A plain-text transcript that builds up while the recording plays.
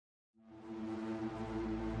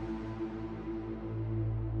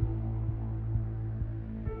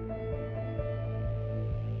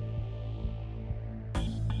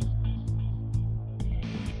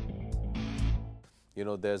you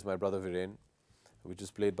know, there's my brother Viren, which is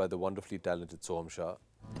played by the wonderfully talented Soham Shah.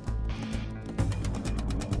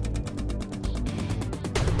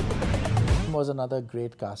 It was another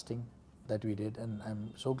great casting that we did, and I'm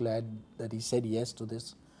so glad that he said yes to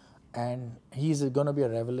this. And he's going to be a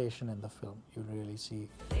revelation in the film. You'll really see.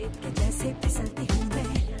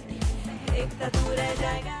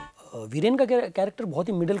 Viren का character बहुत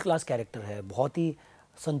ही middle class character है, बहुत ही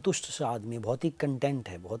संतुष्ट सा आदमी, बहुत ही content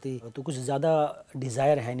है, बहुत ही तो कुछ ज़्यादा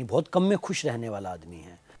डिज़ायर है नहीं, बहुत कम में खुश रहने वाला आदमी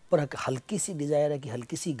है, पर हल्की सी डिज़ायर है कि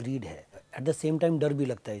हल्की सी ग्रीड है। एट द सेम टाइम डर भी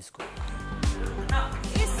लगता है इसको।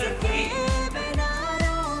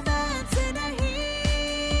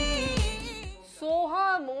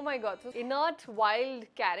 Soham, oh my god, so inert, wild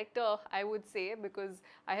character, I would say, because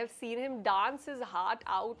I have seen him dance his heart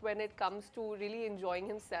out when it comes to really enjoying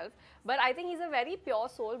himself. But I think he's a very pure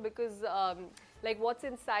soul because, like, what's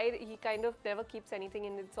inside, he kind of never keeps anything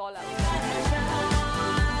in. It's all out.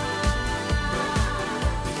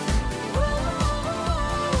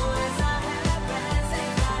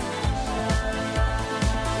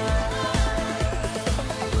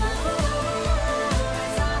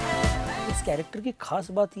 Character की खास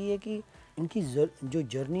बात ये है कि इनकी जो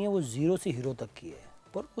journey है वो ज़ीरो से हीरो तक की है,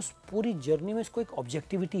 पर उस पूरी जर्नी में इसको एक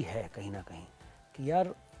ऑब्जेक्टिविटी है कहीं ना कहीं कि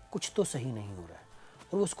यार कुछ तो सही नहीं हो रहा है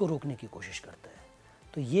और वो उसको रोकने की कोशिश करता है।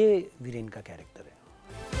 तो ये वीरेन का कैरेक्टर है।